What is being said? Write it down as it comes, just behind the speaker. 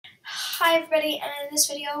Hi everybody, and in this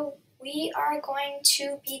video we are going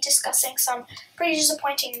to be discussing some pretty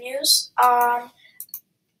disappointing news. And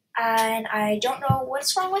I don't know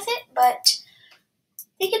what's wrong with it, but I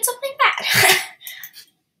think it's something bad.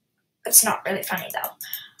 It's not really funny though.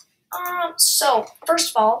 So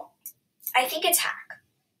first of all, I think it's hack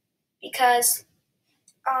because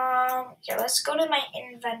here, let's go to my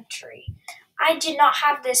inventory. I did not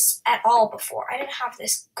have this at all before. I didn't have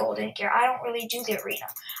this golden gear. I don't really do the arena.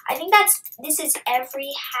 I think this is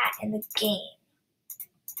every hat in the game,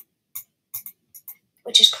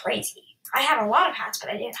 which is crazy. I had a lot of hats,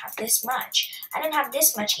 but I didn't have this much. I didn't have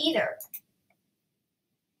this much either.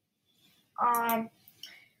 I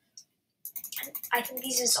think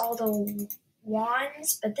these is all the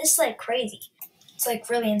wands, but this is like crazy. It's like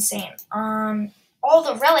really insane. All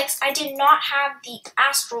the relics, I did not have the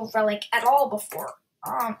astral relic at all before.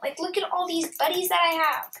 Like look at all these buddies that I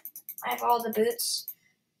have. I have all the boots.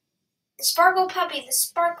 The sparkle puppy, the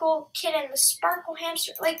sparkle kitten, the sparkle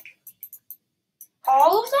hamster, like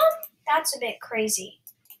all of them? That's a bit crazy.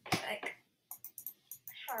 Like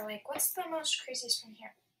what's the most craziest one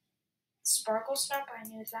here? Sparkle Snap, I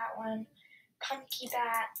knew that one. Punky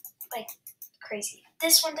Bat, like crazy.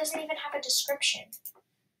 This one doesn't even have a description.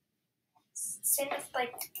 Same with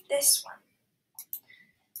like this one.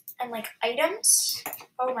 And like items,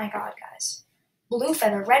 oh my god guys. Blue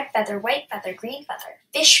feather, red feather, white feather, green feather,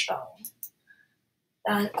 fishbone,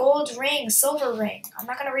 gold ring, silver ring. I'm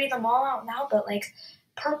not gonna read them all out now, but like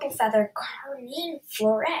purple feather, carmine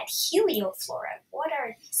floret, helio floret. What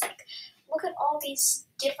are these? Like, look at all these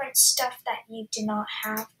different stuff that you did not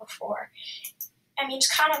have before. I mean, it's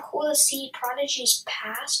kind of cool to see Prodigy's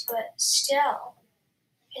past, but still,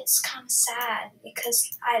 it's kind of sad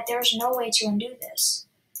because there's no way to undo this.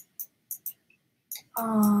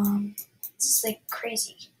 This is like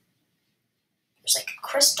crazy. There's like a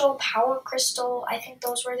crystal, power crystal. I think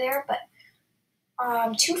those were there, but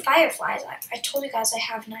 2 fireflies. I told you guys I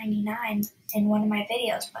have 99 in one of my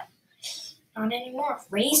videos, but not anymore.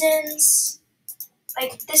 Raisins.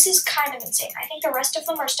 Like, this is kind of insane. I think the rest of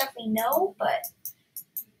them are stuff we know, but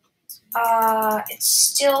it's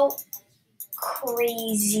still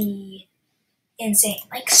crazy insane.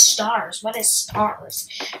 Like stars. What is stars?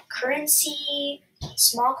 Currency,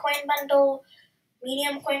 small coin bundle,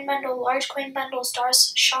 medium coin bundle, large coin bundle,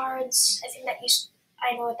 stars, shards. I think that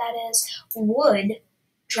I know what that is. Wood,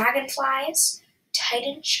 dragonflies,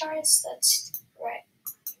 titan shards. That's right.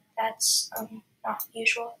 That's not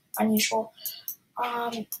unusual.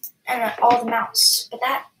 And all the mouse. But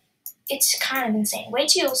it's kind of insane. Wait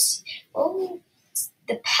till you'll see. Oh,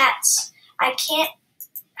 the pets.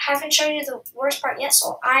 Haven't shown you the worst part yet,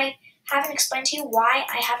 so I haven't explained to you why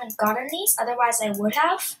I haven't gotten these. Otherwise, I would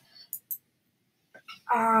have.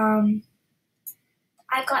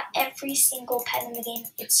 I've got every single pet in the game.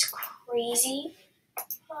 It's crazy.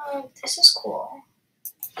 This is cool.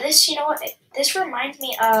 This, you know what? This reminds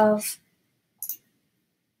me of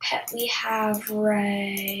pet we have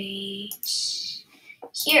right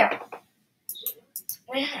here.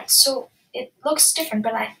 Yeah, so it looks different,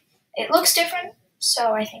 but it looks different,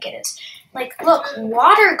 so I think it is. Like, look,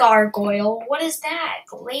 water gargoyle. What is that?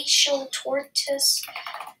 Glacial tortoise.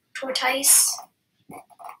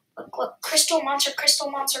 Look, crystal monster.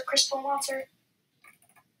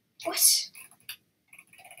 What?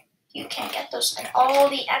 You can't get those. And all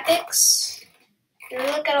the epics.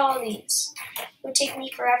 Look at all these. It would take me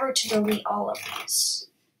forever to delete all of these.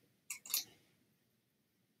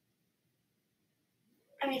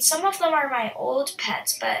 I mean, some of them are my old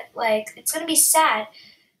pets, but like, it's gonna be sad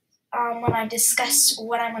when I discuss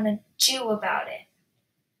what I'm gonna do about it.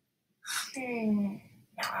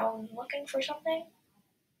 Now I'm looking for something.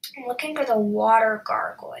 I'm looking for the water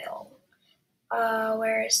gargoyle.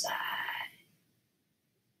 Where is that?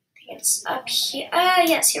 I think it's up here.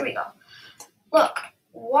 Yes, here we go. Look,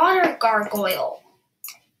 water gargoyle.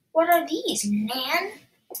 What are these, man?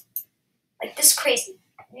 Like, this is crazy.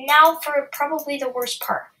 Now for probably the worst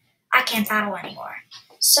part. I can't battle anymore.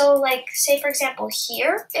 So, like, say for example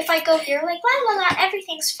here, if I go here, like, la la la,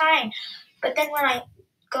 everything's fine. But then when I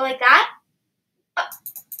go like that,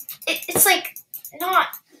 it's like not.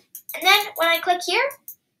 And then when I click here,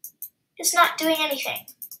 it's not doing anything.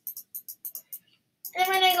 And then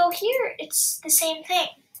when I go here, it's the same thing.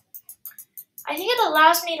 I think it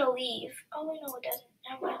allows me to leave. Oh, wait, no, it doesn't.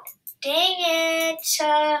 Never mind. Dang it.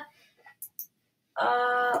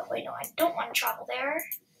 Wait, no, I don't want to travel there.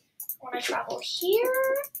 I want to travel here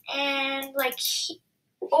and like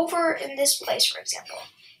over in this place, for example.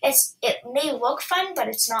 It may look fun, but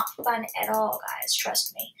it's not fun at all, guys.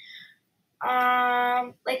 Trust me.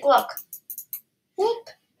 Like look. Whoop.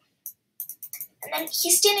 And then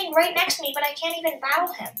he's standing right next to me, but I can't even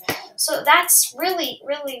battle him. So that's really,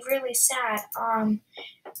 really, really sad.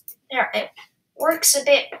 It works a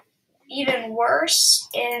bit even worse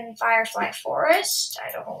in Firefly Forest.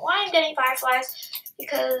 I don't know why I'm getting fireflies,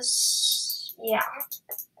 because, yeah.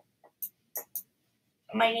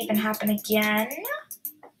 It might even happen again,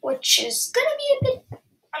 which is going to be a bit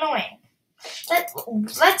annoying.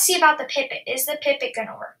 Let's see about the Pipit. Is the Pipit going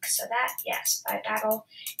to work? So that, yes, I battle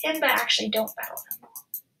him, but actually don't battle him.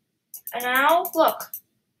 And now, look.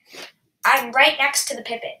 I'm right next to the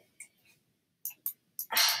Pipit.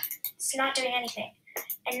 It's not doing anything.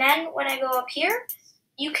 And then when I go up here,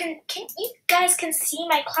 you guys can see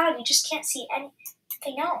my cloud. You just can't see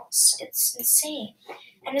anything else. It's insane.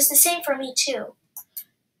 And it's the same for me too.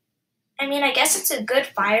 I mean, I guess it's a good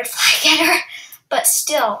firefly getter, but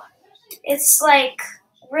still, it's like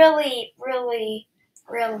really, really,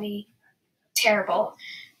 really terrible.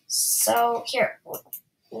 So here,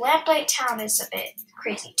 Lamplight Town is a bit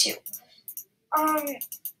crazy too.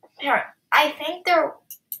 Here, I think there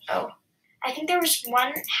was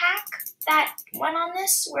one hack that went on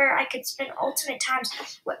this where I could spin ultimate times.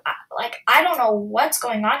 Like, I don't know what's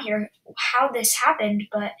going on here, how this happened,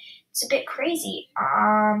 but it's a bit crazy.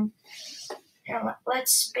 Here,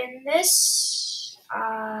 let's spin this.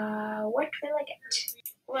 What will I get?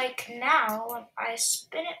 Like now, I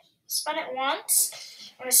spin it once.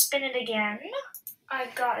 I'm gonna spin it again. I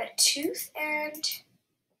got a tooth and.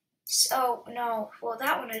 So, no, well,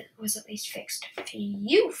 that one was at least fixed.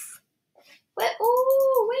 Phew. But,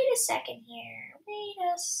 ooh, wait a second here. Wait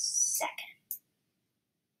a second.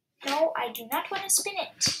 No, I do not want to spin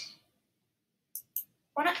it.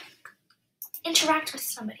 I want to interact with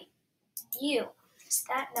somebody. You. Is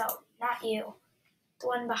that? No, not you. The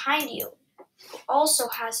one behind you who also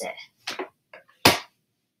has it.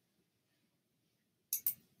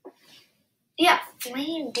 Yeah,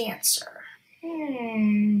 Flame Dancer.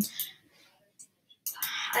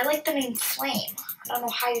 I like the name Flame. I don't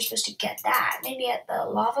know how you're supposed to get that. Maybe at the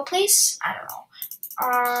lava place? I don't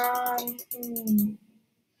know.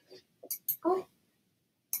 Oh,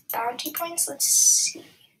 bounty points? Let's see.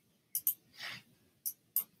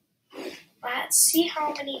 Let's see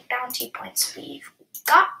how many bounty points we've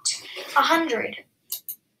got. 100.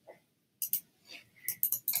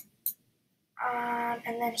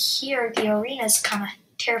 And then here, the arena is kind of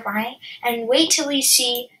terrifying. And wait till you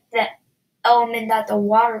see the element that the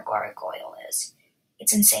water gargoyle is.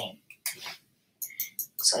 It's insane.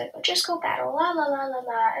 So I'll just go battle. La la la la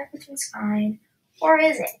la. Everything's fine. Or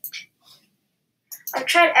is it? I've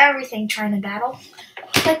tried everything trying to battle.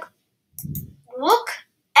 Like, look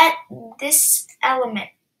at this element.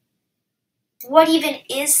 What even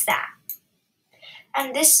is that?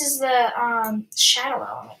 And this is the shadow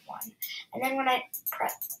element one. And then when I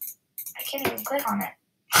press, I can't even click on it.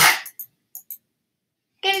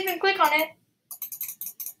 Can't even click on it.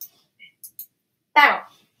 Battle.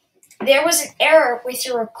 There was an error with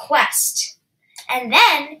your request. And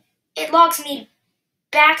then it logs me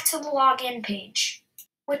back to the login page,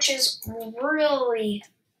 which is really,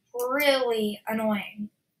 really annoying.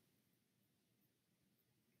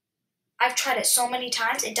 I've tried it so many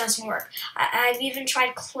times, it doesn't work. I've even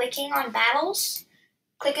tried clicking on battles,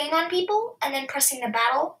 clicking on people, and then pressing the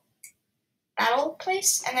battle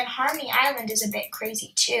place, and then Harmony Island is a bit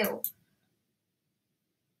crazy too.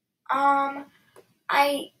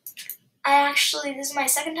 I actually, this is my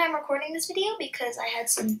second time recording this video because I had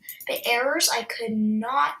some bit errors. I could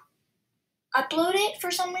not upload it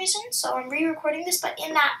for some reason, so I'm re-recording this, but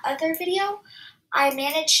in that other video, I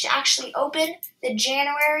managed to actually open the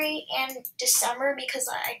January and December because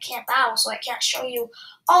I can't battle, so I can't show you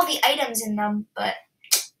all the items in them, but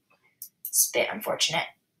it's a bit unfortunate.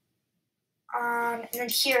 And then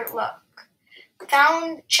here, look.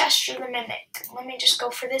 Found Chester the Mimic. Let me just go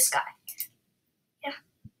for this guy. Yeah.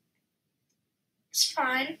 It's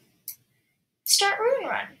fine. Start rune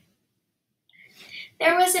run.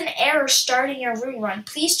 There was an error starting your rune run.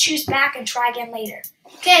 Please choose back and try again later.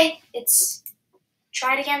 Okay, it's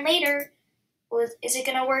try it again later. Is it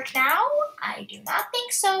going to work now? I do not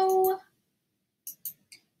think so.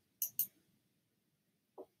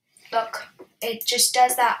 Look, it just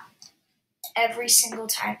does that every single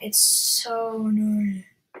time. It's so annoying.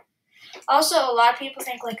 Also, a lot of people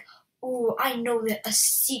think like, ooh, I know that a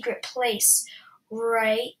secret place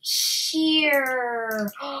right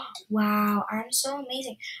here. Wow, I'm so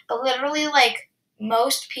amazing. But literally, like,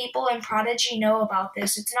 most people in Prodigy know about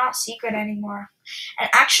this. It's not secret anymore. And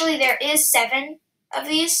actually, there is 7 of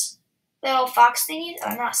these little fox thingies.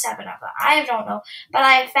 Oh, not 7 of them. I don't know. But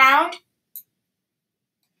I found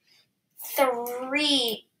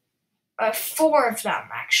 3 4 of them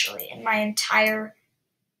actually in my entire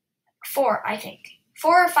 4, I think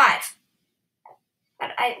 4 or 5.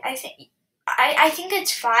 But I think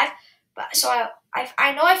it's 5. But so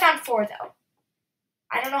I know I found 4 though.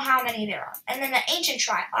 I don't know how many there are. And then the ancient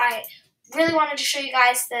trial. I really wanted to show you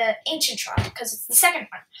guys the ancient trial because it's the second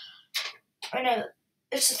one. Or no,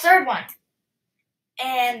 it's the third one.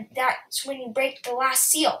 And that's when you break the last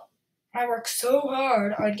seal. I worked so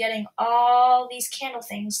hard on getting all these candle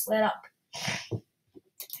things lit up.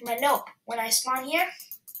 But nope, when I spawn here,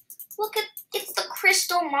 look at, it's the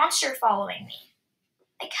crystal monster following me.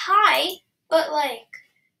 Like, hi, but like,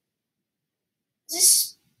 is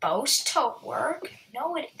this supposed to work?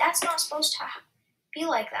 No, that's not supposed to be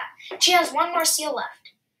like that. She has 1 more seal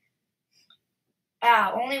left.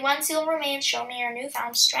 Wow, only 1 seal remains. Show me your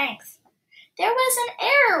newfound strength. There was an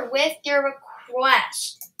error with your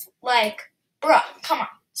request. Like, bruh, come on,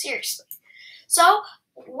 seriously. So,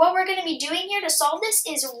 what we're going to be doing here to solve this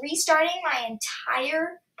is restarting my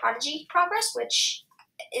entire Prodigy progress, which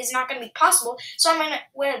is not going to be possible. So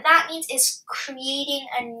what that means is creating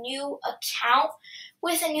a new account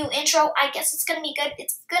with a new intro. I guess it's going to be good.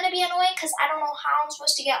 It's going to be annoying because I don't know how I'm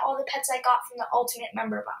supposed to get all the pets I got from the Ultimate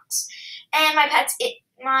Member Box. And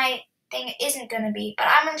my thing isn't going to be. But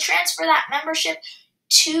I'm going to transfer that membership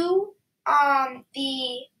to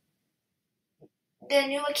the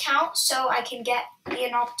new account so I can be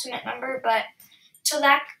an Ultimate Member. But till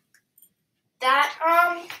that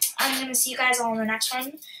I'm going to see you guys all in the next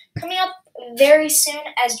one coming up very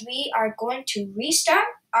soon as we are going to restart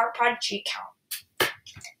our Prodigy account.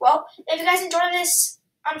 Well, if you guys enjoyed this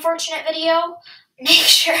unfortunate video, make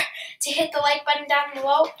sure to hit the like button down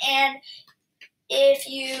below, and if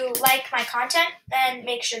you like my content, then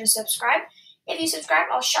make sure to subscribe. If you subscribe,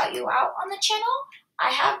 I'll shout you out on the channel.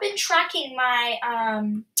 I have been tracking my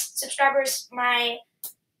subscribers, my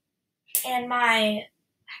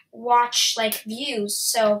watch views,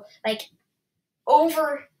 so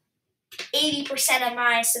over 80% of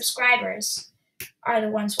my subscribers are the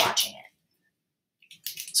ones watching it.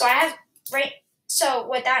 So so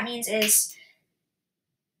what that means is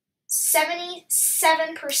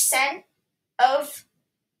 77% of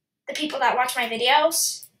the people that watch my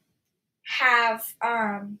videos have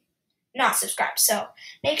not subscribed. So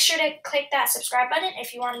make sure to click that subscribe button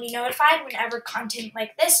if you want to be notified whenever content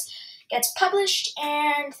like this gets published.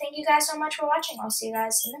 And thank you guys so much for watching. I'll see you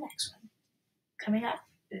guys in the next one coming up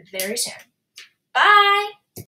very soon. Bye!